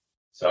stuff.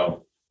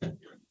 So.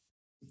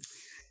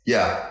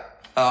 Yeah.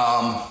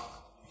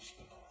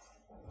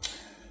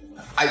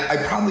 I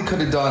probably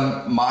could have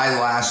done my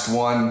last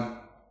one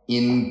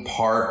in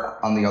part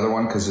on the other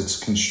one because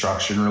it's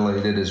construction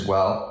related as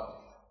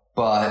well.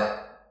 But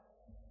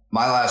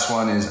my last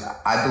one is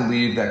I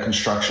believe that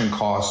construction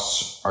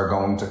costs are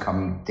going to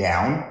come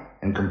down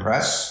and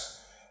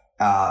compress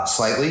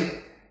slightly.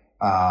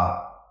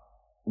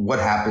 What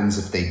happens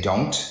if they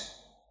don't?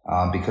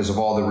 Because of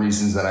all the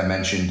reasons that I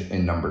mentioned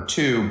in number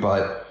 2,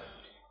 but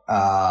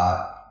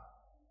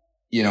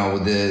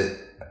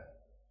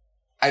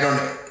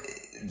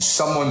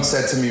someone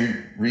said to me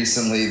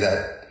recently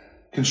that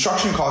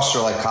construction costs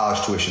are like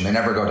college tuition. They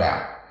never go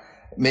down.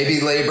 Maybe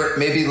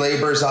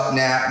labor's up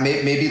now.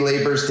 Maybe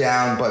labor's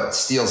down, but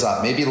steel's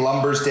up. Maybe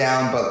lumber's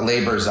down, but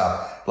labor's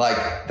up.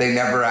 Like they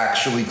never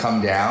actually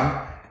come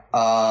down.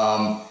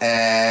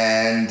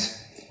 And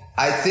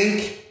I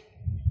think,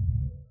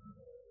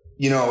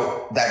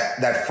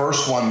 that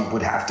first one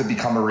would have to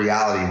become a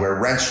reality where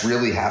rents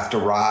really have to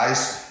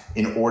rise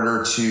in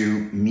order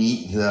to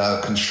meet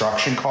the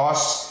construction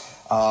costs.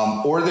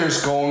 Or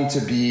there's going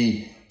to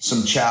be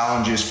some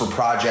challenges for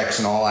projects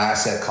in all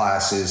asset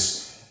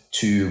classes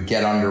to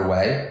get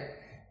underway.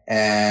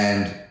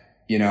 And,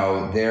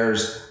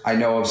 I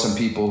know of some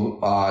people,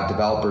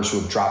 developers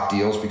who have dropped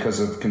deals because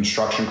of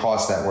construction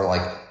costs that were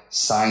like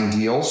signed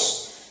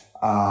deals.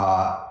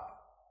 I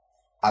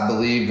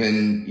believe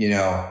in,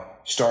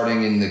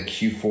 starting in the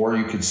Q4,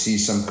 you could see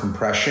some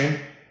compression.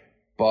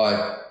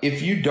 But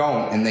if you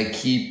don't, and they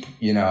keep,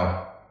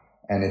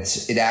 and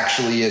it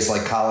actually is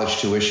like college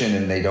tuition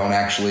and they don't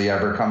actually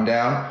ever come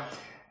down,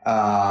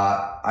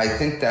 I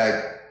think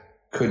that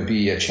could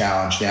be a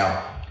challenge.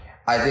 Now,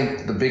 I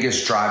think the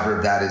biggest driver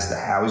of that is the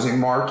housing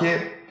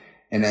market.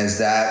 And as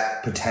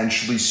that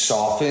potentially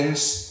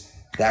softens,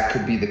 that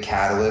could be the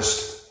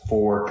catalyst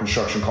for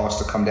construction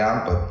costs to come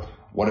down. But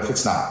what if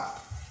it's not?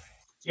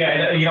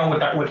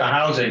 Yeah, with the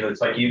housing,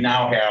 it's like you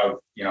now have,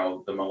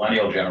 the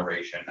millennial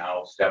generation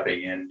now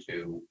stepping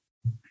into,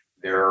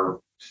 they're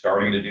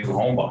starting to do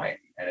home buying,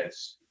 and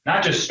it's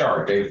not just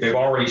start. They've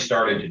already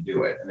started to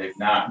do it, and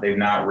they've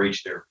not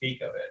reached their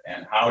peak of it.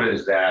 And how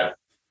does that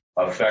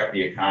affect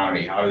the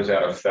economy? How does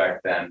that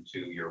affect then to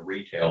your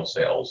retail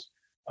sales,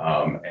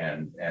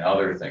 and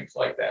other things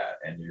like that,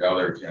 and your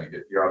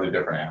other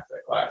different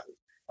asset classes?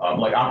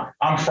 Like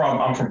I'm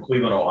from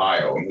Cleveland,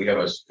 Ohio, and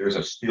there's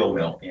a steel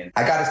mill in.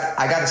 I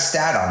got a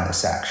stat on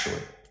this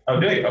actually. Oh,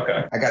 do you?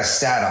 Okay. I got a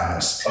stat on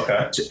this.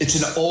 Okay. It's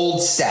an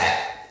old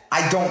stat.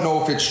 I don't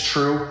know if it's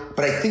true,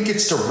 but I think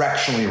it's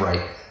directionally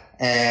right.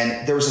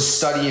 And there was a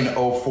study in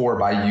 2004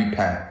 by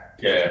UPenn.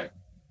 Yeah.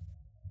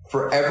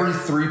 For every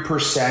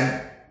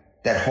 3%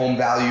 that home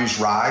values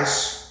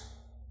rise,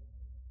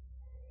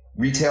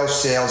 retail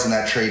sales in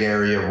that trade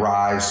area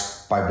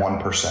rise by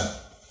 1%.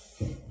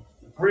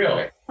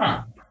 Really?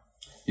 Huh.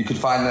 You could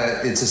find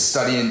that it's a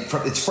study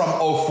it's from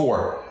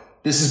 2004.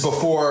 This is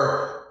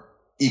before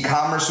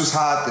e-commerce was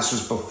hot. This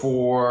was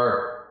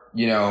before,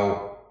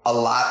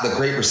 the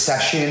Great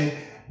Recession,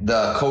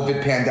 the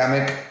COVID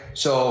pandemic.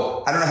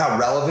 So I don't know how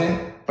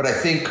relevant, but I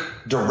think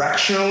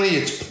directionally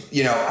it's,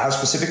 how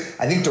specific,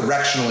 I think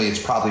directionally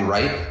it's probably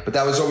right, but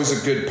that was always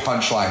a good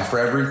punchline. For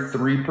every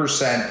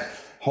 3%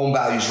 home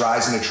values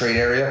rise in a trade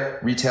area,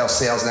 retail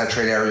sales in that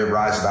trade area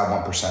rise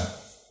about 1%.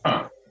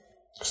 Huh.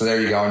 So there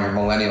you go. And your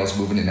millennials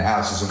moving into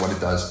houses and what it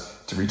does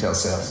to retail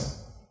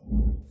sales.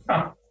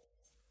 Huh.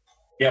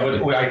 Yeah,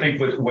 but I think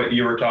with what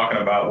you were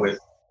talking about with,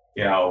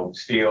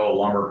 steel,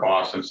 lumber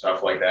costs and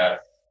stuff like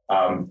that.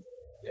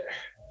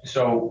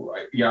 So,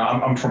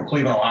 I'm from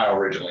Cleveland, Ohio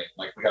originally.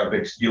 Like we got a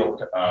big steel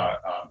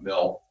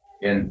mill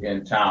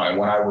in town. And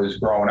when I was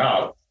growing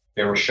up,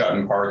 they were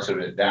shutting parts of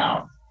it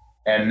down.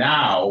 And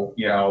now,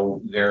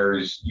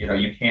 there's,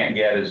 you can't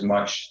get as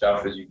much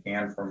stuff as you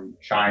can from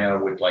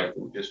China with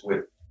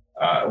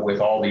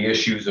all the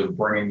issues of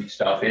bringing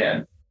stuff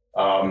in.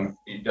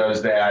 It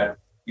does that,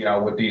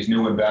 with these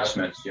new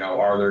investments,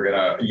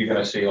 are you going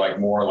to see like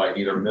more like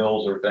either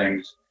mills or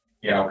things,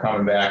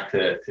 coming back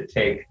to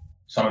take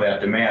some of that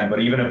demand. But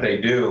even if they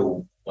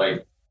do,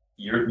 like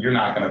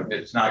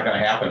it's not going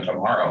to happen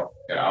tomorrow,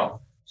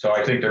 So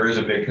I think there is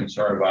a big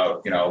concern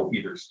about,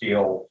 either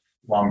steel,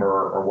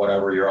 lumber, or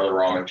whatever your other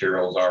raw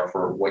materials are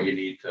for what you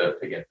need to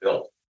get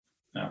built.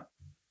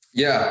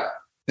 Yeah.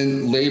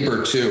 And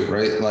labor too,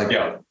 right? Like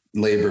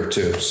labor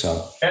too.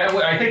 So. And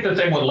I think the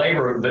thing with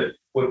labor that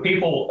what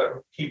people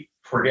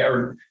forget,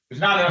 or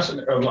there's not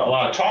a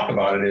lot of talk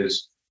about it,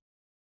 is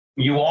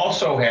you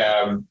also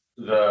have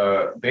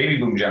the baby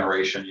boom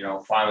generation,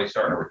 finally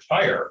starting to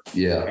retire.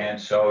 Yeah.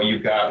 And so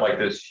you've got like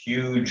this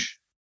huge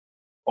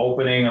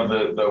opening of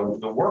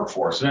the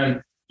workforce. And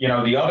then,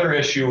 the other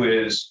issue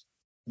is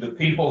the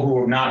people who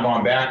have not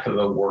gone back to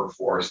the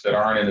workforce that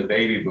aren't in the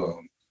baby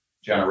boom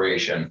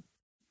generation.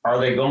 Are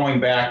they going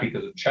back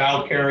because of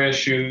childcare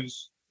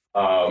issues,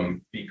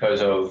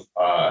 because of,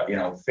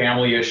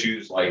 family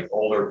issues like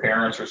older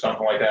parents or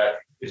something like that?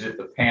 Is it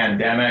the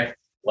pandemic?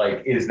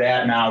 Like, is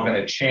that now going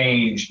to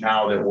change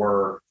now that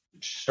we're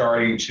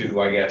starting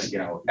to, I guess,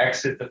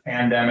 exit the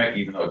pandemic,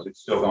 even though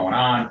it's still going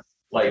on?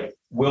 Like,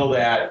 will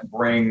that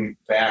bring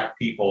back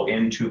people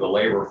into the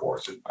labor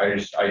force? I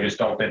just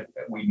don't think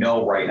that we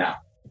know right now.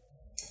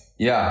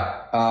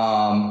 Yeah.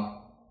 I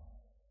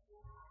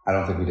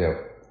don't think we do,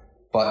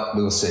 but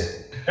we will see.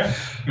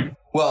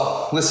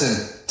 Well,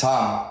 listen,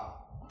 Tom,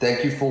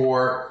 thank you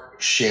for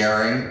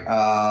sharing.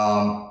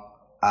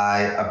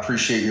 I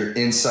appreciate your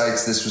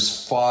insights. This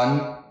was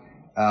fun.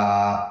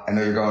 I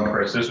know you're going,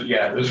 Chris. This was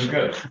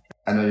good.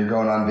 I know you're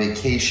going on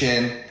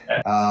vacation,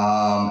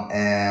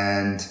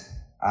 and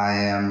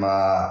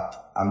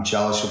I'm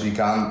jealous you'll be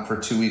gone for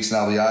 2 weeks in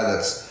LBI.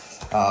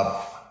 That's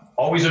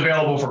always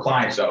available for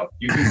clients, though.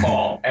 You can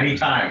call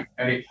anytime.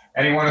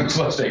 Anyone who's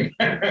listening.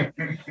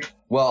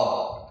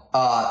 Well,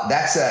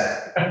 that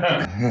said,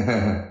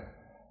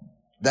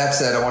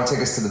 I want to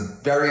take us to the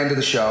very end of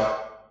the show.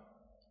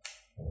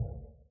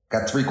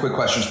 Got 3 quick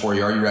questions for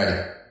you. Are you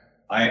ready?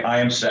 I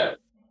am set.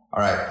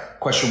 All right.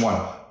 Question 1.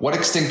 What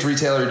extinct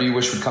retailer do you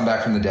wish would come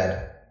back from the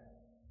dead?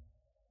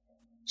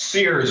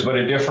 Sears, but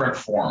a different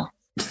form.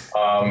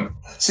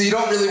 So you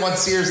don't really want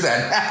Sears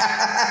then?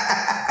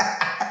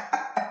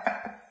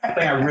 The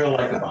thing I really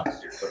like about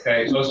Sears,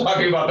 okay? So I was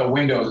talking about the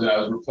windows that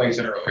I was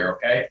replacing earlier,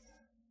 okay?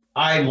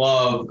 I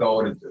love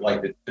going to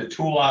like the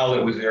tool aisle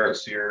that was there at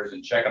Sears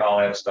and checking all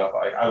that stuff.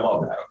 I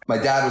love that. My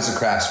dad was a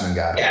Craftsman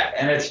guy. Yeah,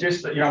 and it's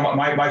just,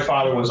 my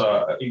father was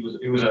he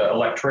was an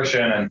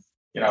electrician and,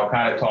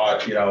 kind of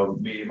taught,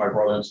 me, my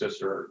brother and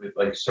sister,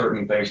 like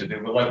certain things to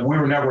do. But like we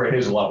were never at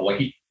his level. Like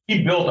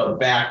he built a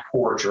back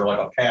porch or like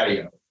a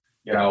patio,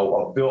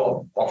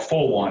 a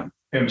full one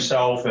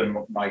himself and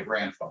my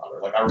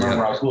grandfather. Like I remember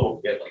when I was a little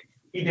kid, like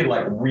he did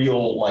like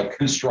real like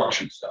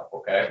construction stuff.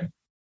 Okay.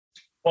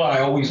 But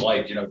I always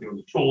liked, doing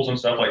the tools and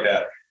stuff like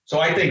that. So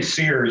I think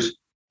Sears,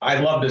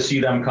 I'd love to see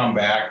them come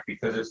back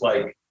because it's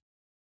like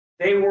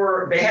they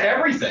had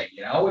everything,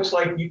 it's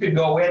like you could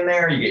go in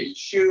there, you get your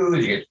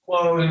shoes, you get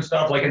clothes and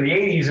stuff. Like in the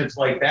 80s, it's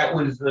like that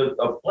was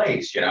a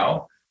place, and I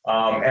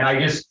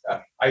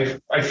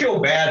feel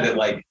bad that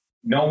like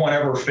no one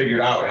ever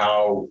figured out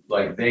how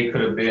like they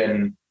could have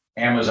been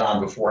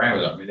Amazon before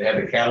Amazon. I mean, they had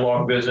the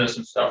catalog business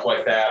and stuff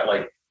like that.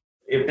 Like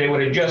if they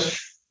would have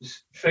just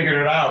figured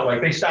it out,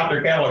 like they stopped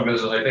their catalog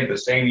business, I think the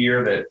same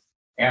year that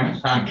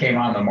Amazon came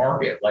on the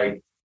market.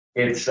 Like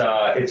it's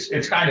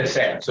kind of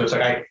sad. So it's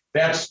like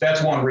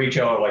that's one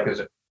retailer. Like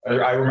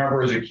I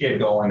remember as a kid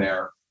going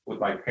there with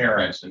my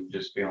parents and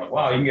just being like,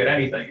 wow, you can get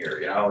anything here,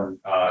 And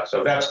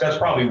so that's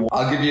probably one.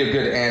 I'll give you a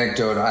good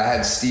anecdote. I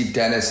had Steve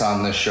Dennis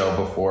on the show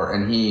before,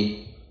 and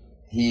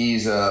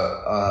he's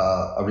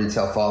a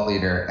retail thought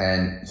leader,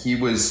 and he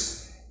was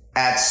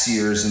at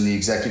Sears in the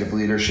executive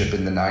leadership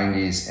in the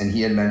 90s, and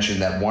he had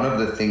mentioned that one of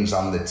the things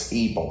on the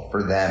table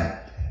for them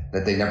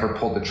that they never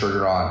pulled the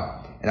trigger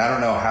on, and I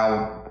don't know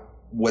how,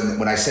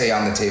 when I say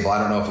on the table, I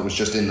don't know if it was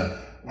just in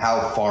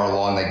how far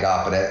along they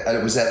got, but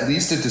it was at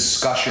least a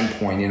discussion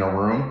point in a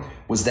room,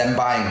 was them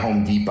buying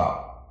Home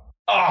Depot.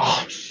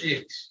 Oh,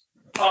 jeez.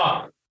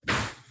 I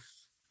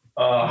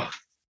found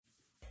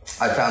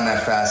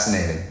that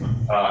fascinating.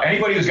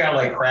 Anybody who's got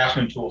like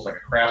Craftsman tools, like a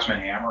Craftsman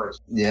hammer,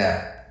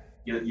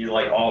 you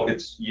like all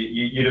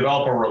you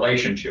develop a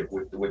relationship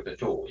with the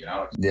tool,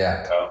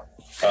 Yeah.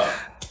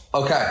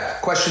 Okay.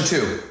 Question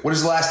 2. What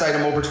is the last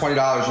item over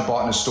 $20 you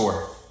bought in a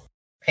store?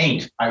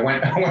 Paint. I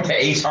went to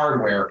Ace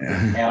Hardware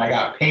and I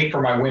got paint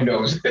for my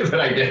windows that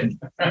I did.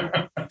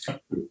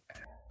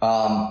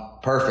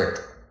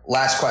 Perfect.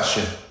 Last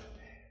question.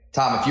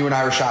 Tom, if you and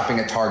I were shopping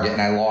at Target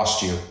and I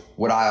lost you,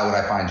 what aisle would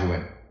I find you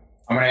in?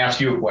 I'm going to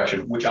ask you a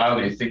question. Which aisle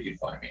do you think you'd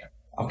find me in?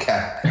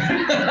 Okay.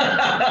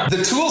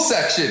 The tool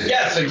section.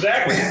 Yes,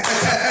 exactly.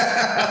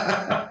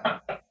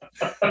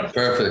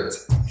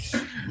 Perfect.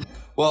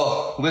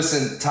 Well,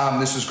 listen, Tom,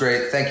 this was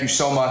great. Thank you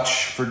so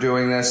much for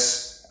doing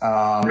this.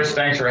 Chris,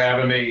 thanks for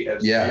having me.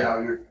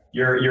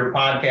 Your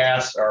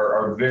podcasts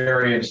are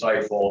very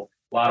insightful.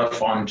 A lot of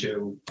fun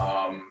too.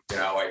 I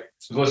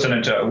was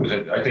listening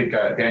to I think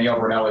Danielle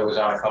Brunelli was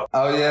on a couple.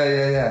 Oh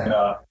yeah. And,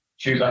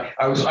 she was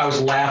I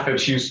was laughing.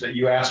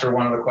 You asked her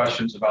one of the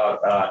questions about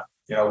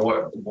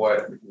what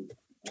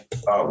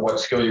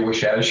skill you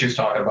wish you had. And she was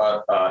talking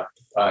about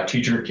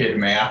teaching her kid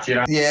math.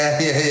 Yeah.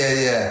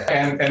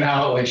 And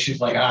how like she's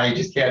like, I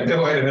just can't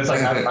do it. And it's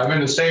like I'm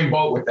in the same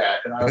boat with that.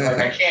 And I was like,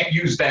 I can't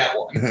use that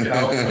one.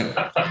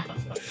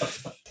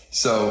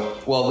 So,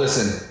 well,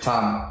 listen,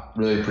 Tom,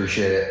 really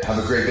appreciate it. Have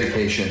a great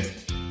vacation.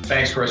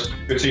 Thanks, Chris.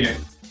 Good seeing you.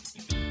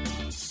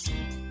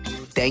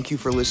 Thank you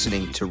for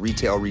listening to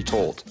Retail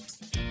Retold.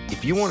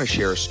 If you want to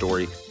share a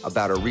story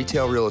about a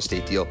retail real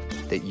estate deal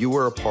that you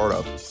were a part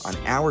of on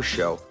our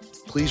show,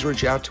 please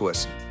reach out to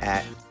us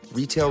at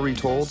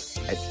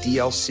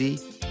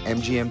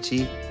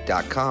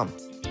retailretold@dlcmgmt.com.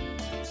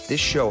 This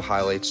show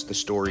highlights the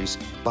stories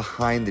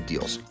behind the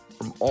deals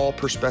from all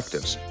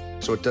perspectives,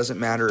 so it doesn't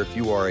matter if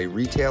you are a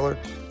retailer,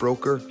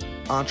 broker,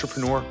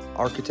 entrepreneur,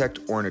 architect,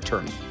 or an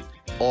attorney.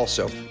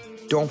 Also,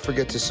 don't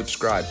forget to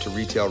subscribe to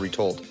Retail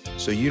Retold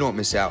so you don't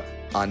miss out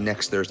on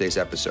next Thursday's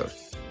episode.